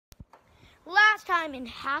Last time in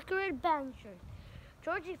Hacker Adventures,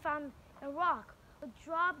 Georgie found a rock which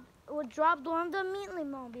dropped one of the Meatly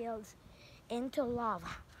mobiles into lava.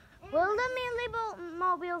 Will the Meatly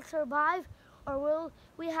mobile survive, or will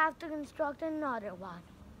we have to construct another one?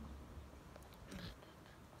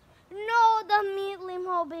 No, the Meatly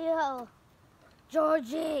mobile!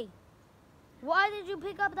 Georgie, why did you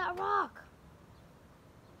pick up that rock?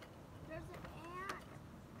 There's an ant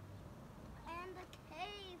and a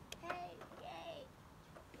cave.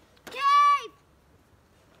 Cave!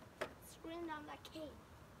 Screamed on that cave.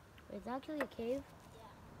 It's actually a cave?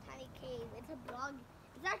 Yeah, tiny cave. It's a bug.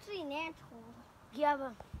 It's actually an ant hole. Yeah,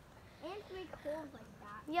 but Ants make holes like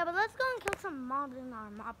that. yeah, but let's go and kill some mobs in our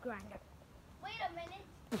mob grinder. Wait a minute.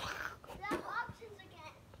 They have options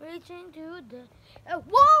again. Reaching to the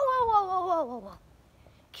whoa!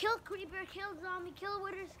 Kill creeper, kill zombie, kill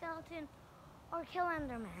wither skeleton, or kill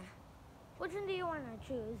enderman. Which one do you want to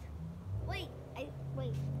choose? Wait.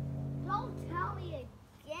 Don't tell me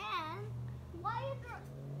again. Why is there?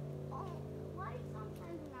 Why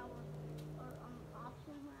sometimes in our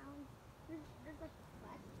option round there's a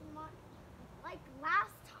question mark? Like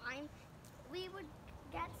last time, we would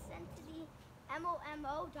get sent to the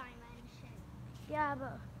MOMO dimension. Yeah,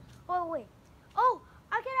 but oh wait. Oh,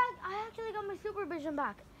 I actually got my supervision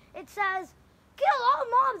back. It says kill all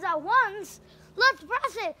mobs at once. Let's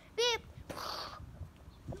press it. Beep.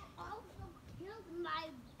 You also killed my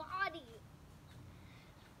body.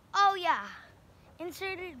 Oh yeah.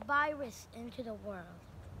 Inserted virus into the world.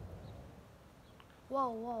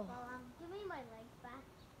 Whoa. Well, give me my legs back.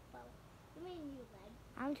 Well, give me a new leg.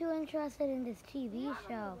 I'm too interested in this TV You have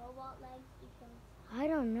any show. robot legs because I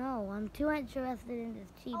don't know. I'm too interested in this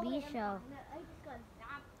TV show. I just got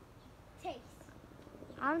that taste.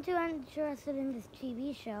 I'm too interested in this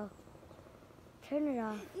TV show. Turn it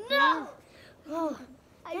off. No! Oh,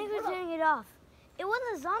 thanks for turning it off. It was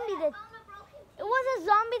a zombie Wait, I that. found a broken TV. It was a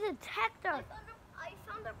zombie detector. I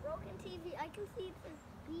found a broken TV. I can see it says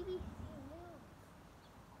BBC News.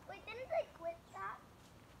 Wait, didn't they quit that?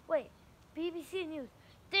 Wait, BBC News.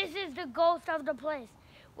 This is the ghost of the place.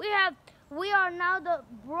 We are now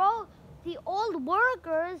the old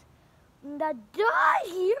workers that died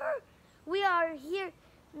here. We are here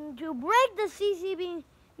to break the CCB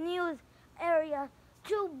News area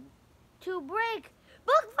to break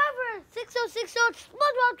Book 5 6060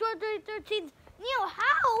 SpongeBob 2013's new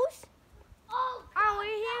house. Oh,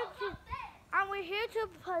 And we're here to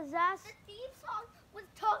possess. the theme song was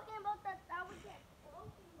talking about that would get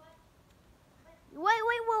broken, but Wait,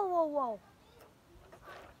 whoa.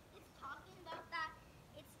 it's talking about that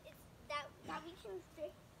that we can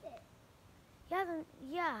fix it.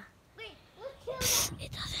 Yeah. Wait, let's kill them.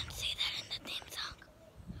 It doesn't say that in the theme song.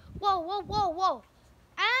 Whoa.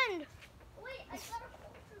 And Wait, I got a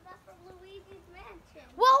poster that's from Luigi's Mansion.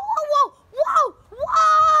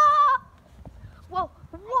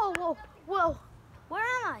 whoa. Where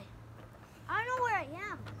am I? I don't know where I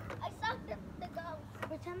am. I saw the ghost.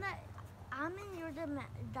 Pretend that I'm in your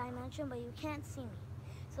dimension, but you can't see me.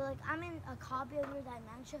 So like I'm in a copy of your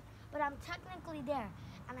dimension, but I'm technically there,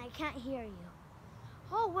 and I can't hear you.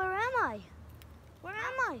 Oh, where am I? I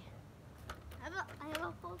have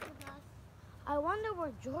a poster of us. I wonder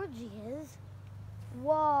where Georgie is.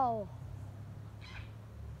 Whoa.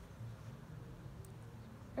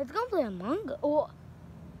 Let's go play Among Us. Oh. Okay.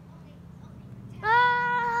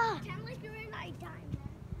 Ah! Pretend like you're in a dimension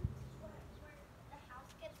where the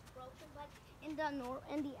house gets broken, but in the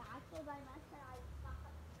actual dimension, I saw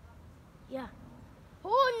it. Yeah.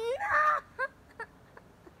 Oh no!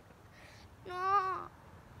 No.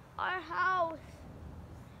 Our house.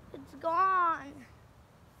 It's gone.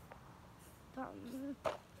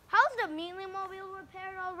 How's the Mealy Mobile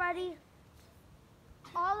repaired already?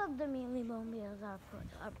 All of the Mealy Mobiles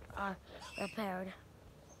are repaired.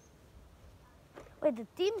 Wait, the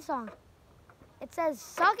theme song. It says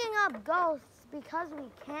sucking up ghosts because we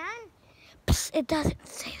can. Psst, it doesn't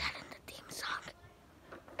say that in the theme song.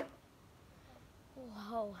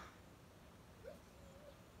 Whoa.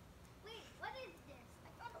 Wait, what is this? I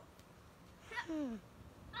found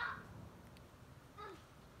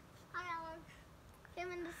Hi, Alex.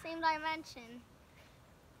 I'm in the same dimension.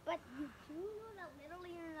 But do you know that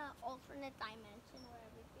literally in an alternate dimension where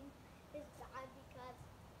everything is bad because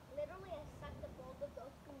literally I sucked up all the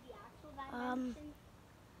ghosts from the actual dimension?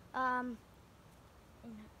 In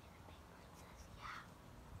the paper it says, yeah.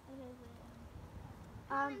 Okay, wait.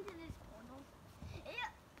 Come into this portal. Yeah.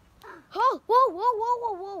 Oh,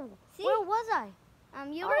 whoa. See? Where was I?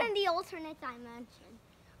 You were in the alternate dimension.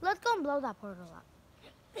 Let's go and blow that portal up.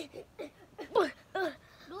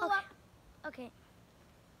 Blew up. Okay.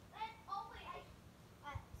 Oh, wait.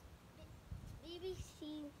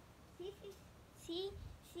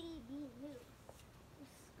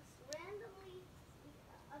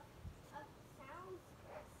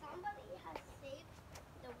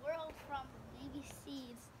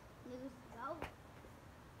 lose go.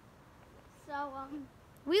 So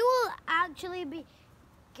we will actually be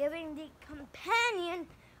giving the companion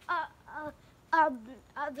of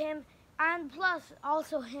him, and plus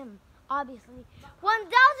also him, obviously,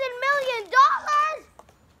 $1,000,000,000.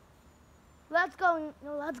 Let's go.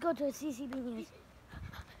 No, let's go to CCB News.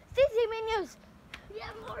 CCB News. we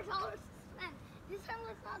have more dollars to spend. This time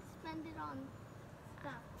let's not spend it on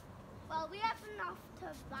stuff. Well, we have enough to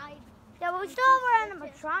buy. Yeah, but we still have our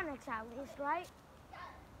animatronics at least, right?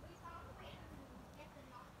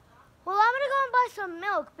 Well, I'm gonna go and buy some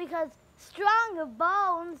milk because strong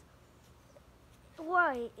bones.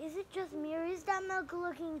 Wait, is it just me or is that milk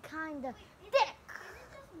looking kinda thick? Is it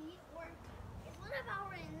just me or is one of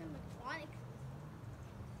our animatronics?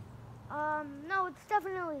 No, it's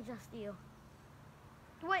definitely just you.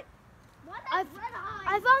 Wait, What has red eyes?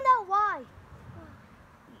 I found out why.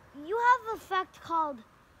 You have an effect called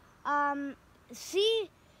see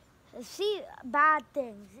bad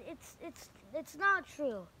things. It's not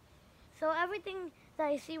true. So everything that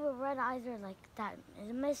I see with red eyes or like that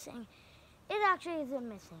is missing. It actually isn't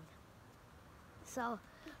missing. So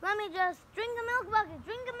let me just drink a milk bucket.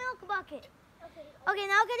 Drink a milk bucket. Okay. Okay,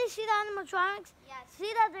 now can you see the animatronics? Yes.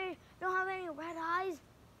 See that they don't have any red eyes?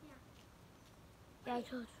 Yeah, I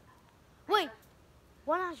told you. Wait,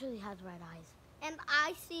 one actually has red eyes. And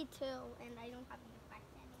I see too, and I don't have the effect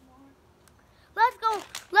anymore.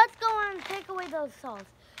 Let's go and take away those souls.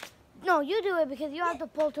 No, you do it because you have the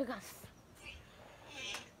poltergeist.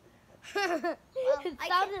 It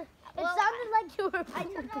sounded like you were I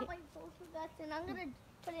took out pooping. my poltergeist, and I'm gonna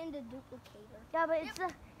put in the duplicator. Yeah, but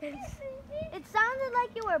it sounded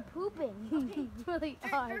like you were pooping really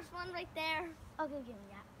hard. There's one right there. Okay, give me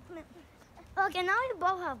that. Okay, now we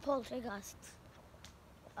both have poltergeists.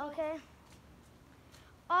 Okay.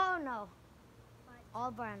 Oh no. All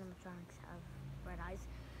of our animatronics have red eyes.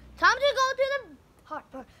 Time to go to the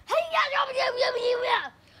hard part.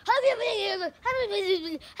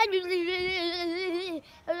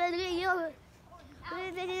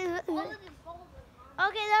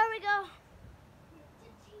 Okay, there we go.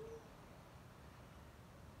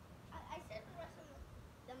 I said the rest of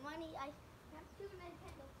the money. I have 2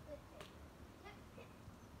 Nintendo Switches.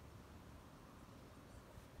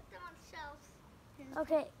 Put them on shelves.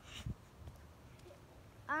 Okay.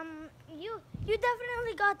 You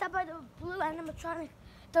definitely got that by the blue animatronic,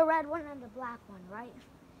 the red one and the black one, right?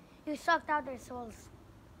 You sucked out their souls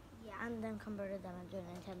Yeah. and then converted them into a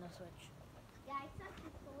Nintendo Switch. Yeah, I sucked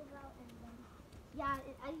the souls out and then. Yeah,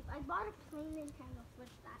 I bought a plain Nintendo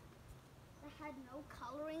Switch that had no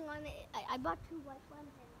coloring on it. I bought 2 white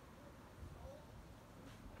ones and.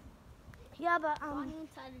 Yeah, but One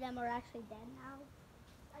inside of them are actually dead now.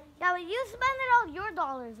 yeah, but you spent all your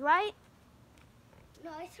dollars, right?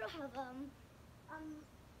 No, I still have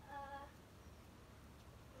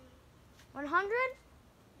 100?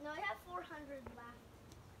 no, I have 400 left.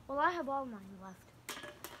 Well, I have all mine left.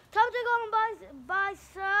 Time to go and buy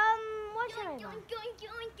some. What should I buy? I'm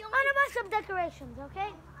gonna buy some decorations, okay?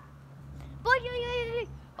 But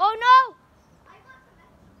oh no! I got some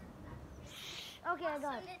extra. Okay, I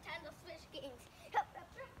got some it. Nintendo Switch games. Okay,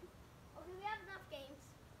 we have enough games.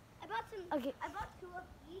 I bought some. Okay. I bought 2 of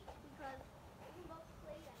each because we can both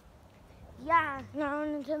play them. Yeah, no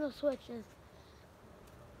Nintendo Switches.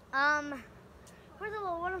 First of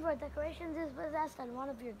all, one of our decorations is possessed and one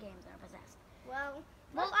of your games are possessed. Well,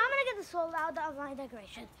 Well, I'm gonna get the soul out of my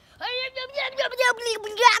decoration.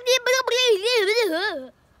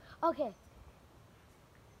 Okay.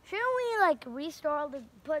 Shouldn't we like restore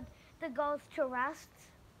put the ghost to rest?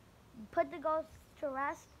 Put the ghost to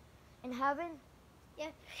rest in heaven?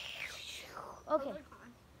 yeah. Okay. Those are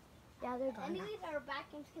gone. Yeah, they're gone. now. Anyways, our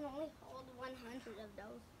vacuums can only hold 100 of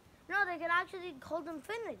those. No, they can actually hold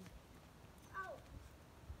infinity. Oh.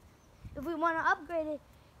 If we want to upgrade it,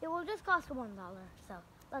 it will just cost $1. So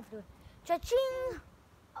let's do it. Cha-ching!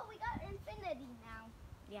 Oh, we got infinity now.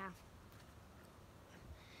 Yeah.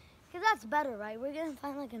 Because that's better, right? We're going to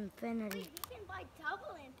find like infinity. Wait, you can buy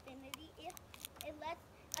double infinity if it lets.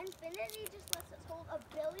 Infinity just lets us hold 1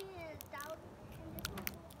 billion and 1,000. And this one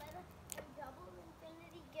will let us. And double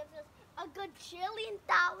infinity gives us a gajillion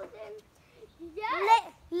thousand. Yes.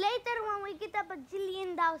 Later when we get up a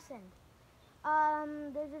jillion thousand.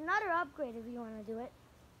 There's another upgrade if you want to do it.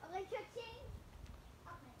 Okay, cha-ching.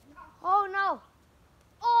 Okay, no. Oh no!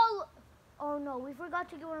 Oh no, we forgot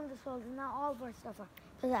to get one of the souls and now all of our stuff are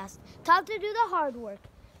possessed. Time to do the hard work.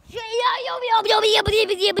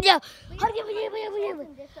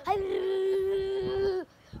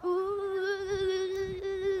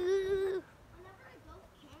 Whenever I go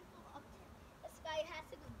cancel up, this guy has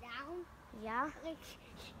to go down. Yeah? Like,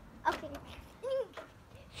 Okay.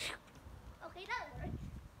 Okay, that works.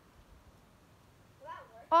 That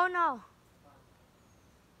works. Oh no.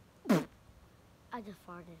 I just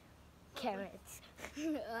farted. Carrots.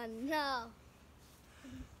 Oh no.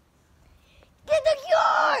 Get the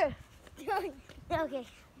cure! Okay.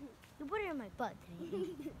 You put it in my butt, didn't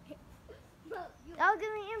you? That'll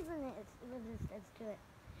give me infinite resistance to it.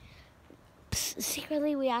 Psst,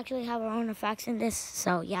 secretly, we actually have our own effects in this,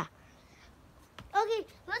 so yeah. Okay,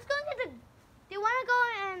 let's go get the... Do you want to go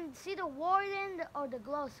and see the warden or the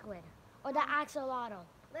glow squid? Or the axolotl?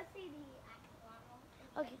 Let's see the axolotl in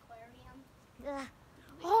the Okay. aquarium.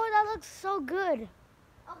 Oh, that looks so good.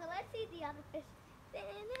 Okay, let's see the other fish.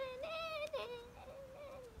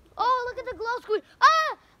 Oh, look at the glow squid.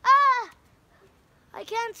 Ah! Ah! I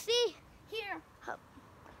can't see. Here. Huh.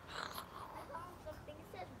 I found something. It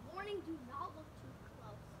says, warning, do not look too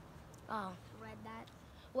close. Oh, Read that.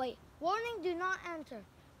 wait. Warning, do not enter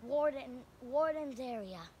warden's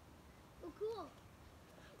area. Oh, cool.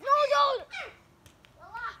 No, don't!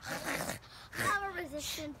 Have a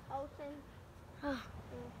resistance potion. Oh,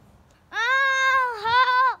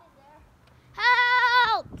 help!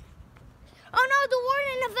 Help! Oh no, the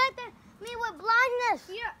warden affected me with blindness.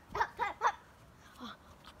 Here.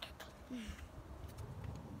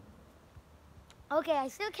 Okay, I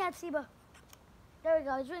still can't see, but there we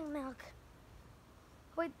go. I drink milk.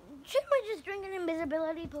 Wait, shouldn't we just drink an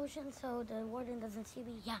invisibility potion so the warden doesn't see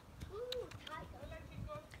me? Yeah. Ooh, tiger.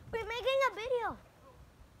 We're making a video.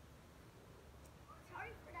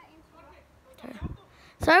 Sorry for that interruption.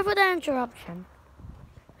 Sorry for the interruption.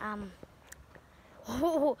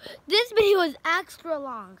 This video is extra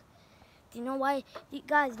long. Do you know why,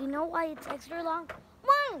 guys? Do you know why it's extra long?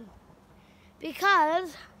 One,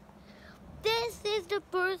 because this is the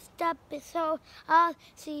first episode of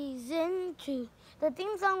season 2. The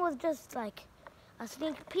theme song was just like a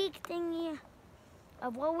sneak peek thingy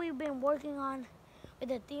of what we've been working on with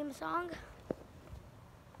the theme song.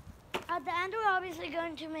 At the end, we're obviously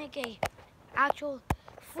going to make a actual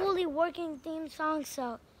fully working theme song.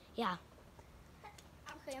 So yeah.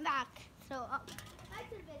 Okay, I'm back. So, back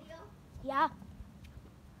to the video. Yeah.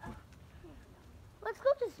 Let's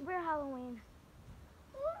go to Spirit Halloween.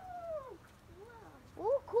 Ooh, wow.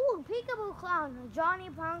 Ooh, cool. Peekaboo Clown. Johnny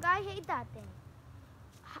Punk. I hate that thing.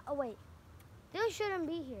 Oh, wait. This shouldn't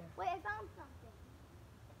be here. Wait, I found something.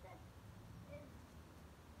 It says this.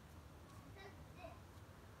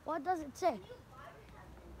 What does it say? A new virus has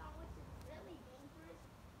been found, which is really dangerous.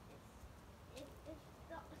 If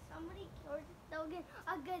somebody cures it, they'll get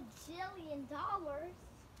 $1 gajillion.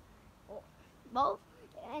 Both?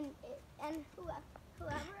 And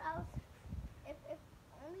whoever else, if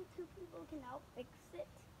only 2 people can help fix it,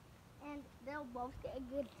 and they'll both get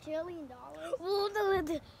 $1 gajillion.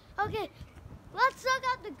 Okay, let's suck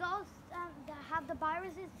out the ghosts that have the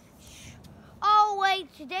viruses. Oh, wait.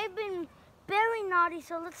 They've been very naughty,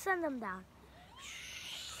 so let's send them down.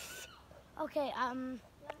 Okay,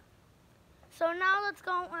 so now let's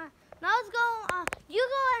go, you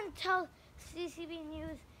go and tell CCB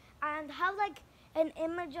News and have like an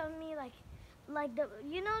image of me, like the,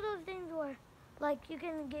 you know those things where like you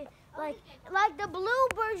can get like the blue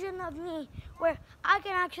version of me where I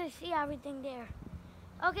can actually see everything there.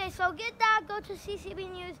 Okay, so get that, go to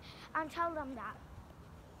CCB News and tell them that.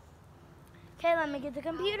 Okay, let me get the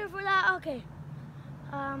computer for that. Okay.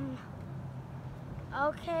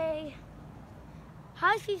 Okay.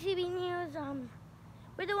 Hi CCB News.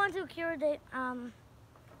 We're the ones who cured it.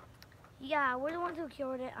 Yeah, we're the ones who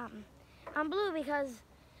cured it. I'm blue because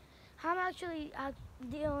I'm actually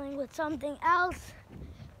dealing with something else.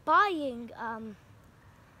 Buying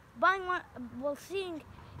one. Well, seeing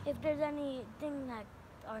if there's anything that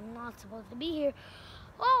are not supposed to be here.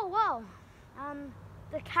 Oh wow.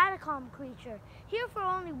 The catacomb creature here for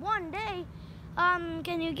only 1 day.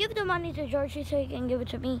 Can you give the money to Georgie so he can give it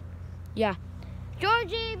to me? Yeah.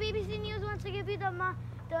 Georgie, BBC News wants to give you the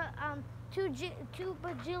 2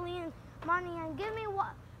 bajillion money and give me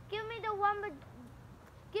one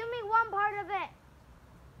part of it.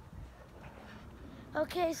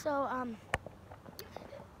 Okay, so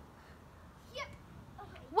Yep.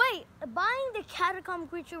 Okay. wait, buying the catacomb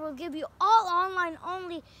creature will give you all online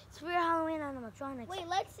only Spirit Halloween animatronics. Wait,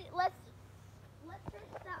 let's search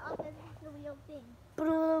that up as it's the real thing.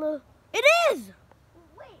 It is.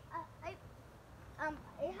 Wait,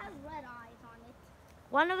 it has red eyes on it.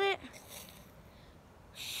 One of it.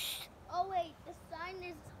 Oh wait, the sign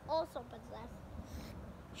is also possessed.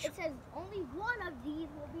 It says only one of these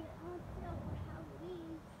will be on sale for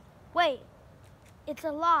Halloween. Wait, it's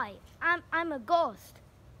a lie. I'm a ghost.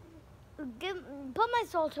 Put my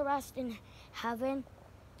soul to rest in heaven.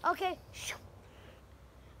 Okay.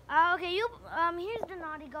 Okay, you here's the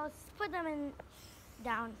naughty ghosts. Put them in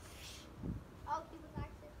down. Oh, he was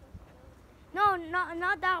actually supposed to No,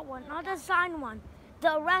 not that one. Not the sign one.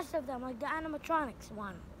 The rest of them, like the animatronics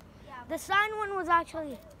one. Yeah. The sign one was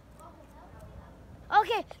actually.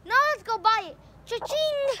 Okay, now let's go buy it.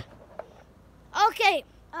 Cha-ching! Okay,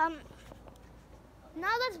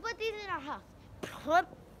 now let's put these in our house.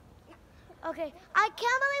 Okay, I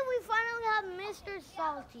can't believe we finally have Mr.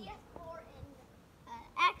 Salty. PS4 and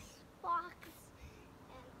Xbox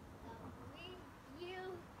and the Wii U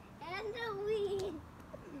and the Wii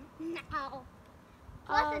now.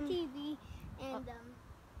 Plus a TV and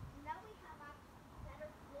now we have a better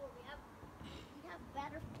floor. We have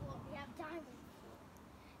better floor. We have diamond floor.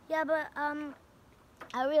 Yeah, but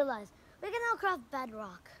I realized we can now craft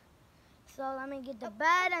bedrock. So let me get the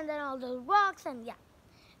bed and then all the rocks and yeah,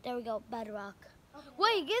 there we go, bedrock. Okay.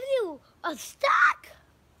 Wait, it gives you a stack.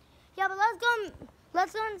 Yeah, but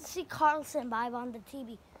let's go and see Carlson live on the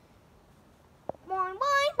TV. Boing,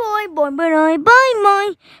 boing, boing, boing, boing, boing,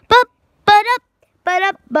 boing, bup, ba-dup,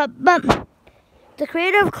 ba-dup, bup, bup. The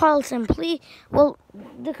creator of Carlson, the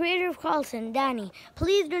creator of Carlson, Danny,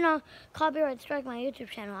 please do not copyright strike my YouTube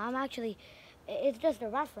channel. It's just a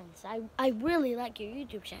reference. I really like your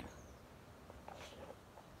YouTube channel.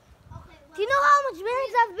 Okay, well, Do you know how much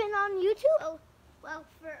minutes I've been on YouTube? Oh, well,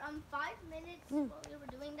 for 5 minutes while we were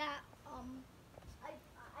doing that, I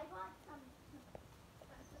got some new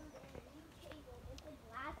cable. It's a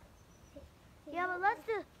glass cable. Yeah, but let's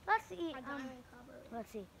eat. A diamond cover.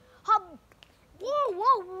 Let's see.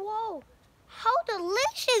 Whoa! How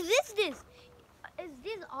delicious is this? Is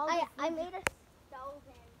this all? I made a stove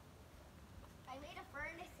and I made a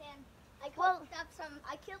furnace and I cooked up some.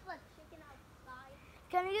 I killed a chicken outside.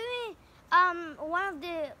 Can you give me one of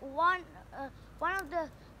the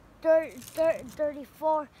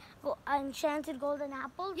 34 enchanted golden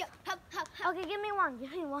apples? Yep. Okay, give me one.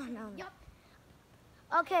 Yep.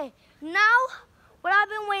 Okay, now what I've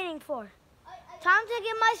been waiting for. Time to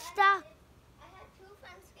get my stuff. I had 2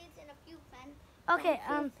 fence gates and a few fence. Okay,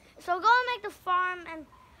 so go and make the farm, and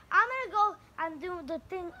I'm gonna go and do the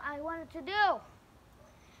thing I wanted to do.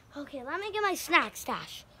 Okay, let me get my snack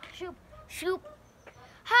stash. Shoop.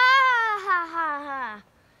 Ha!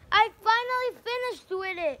 I finally finished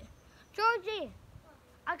with it. Georgie,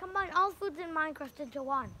 I combined all foods in Minecraft into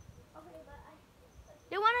one. Okay, but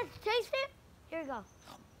You want to taste it? Here you go.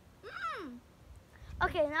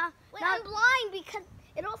 Okay, now. I'm blind because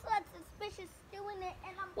it also had suspicious stew in it,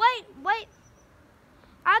 and I'm. Wait.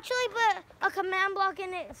 Actually, put a command block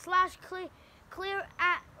in it /clear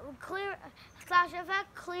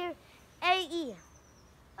AE.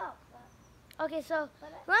 Oh. Okay, so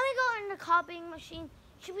let me go in the copying machine.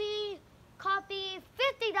 Should we copy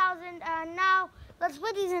 50,000? And now let's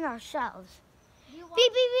put these in our shelves. You want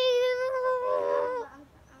Beep. I'm gonna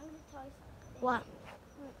tell you something. What?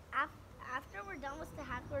 After we're done with the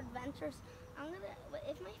Hacker Adventures,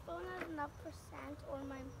 if my phone has enough percent or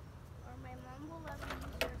my mom will let me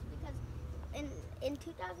use yours, because in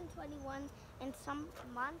 2021 in some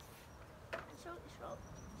month,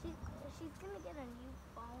 she's gonna get a new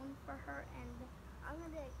phone for her, and I'm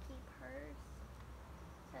gonna keep hers.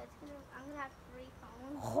 So I'm gonna have 3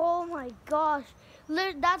 phones. Oh my gosh.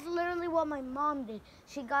 That's literally what my mom did.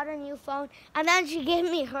 She got a new phone and then she gave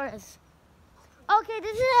me hers. Okay,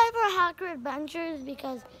 this is it for Hacker Adventures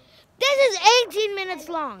because this is 18 minutes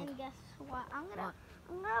long. And guess what? I'm gonna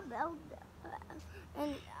build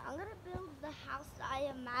the house that I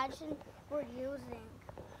imagine we're using.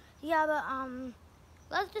 Yeah, but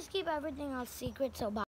let's just keep everything else secret. So bye.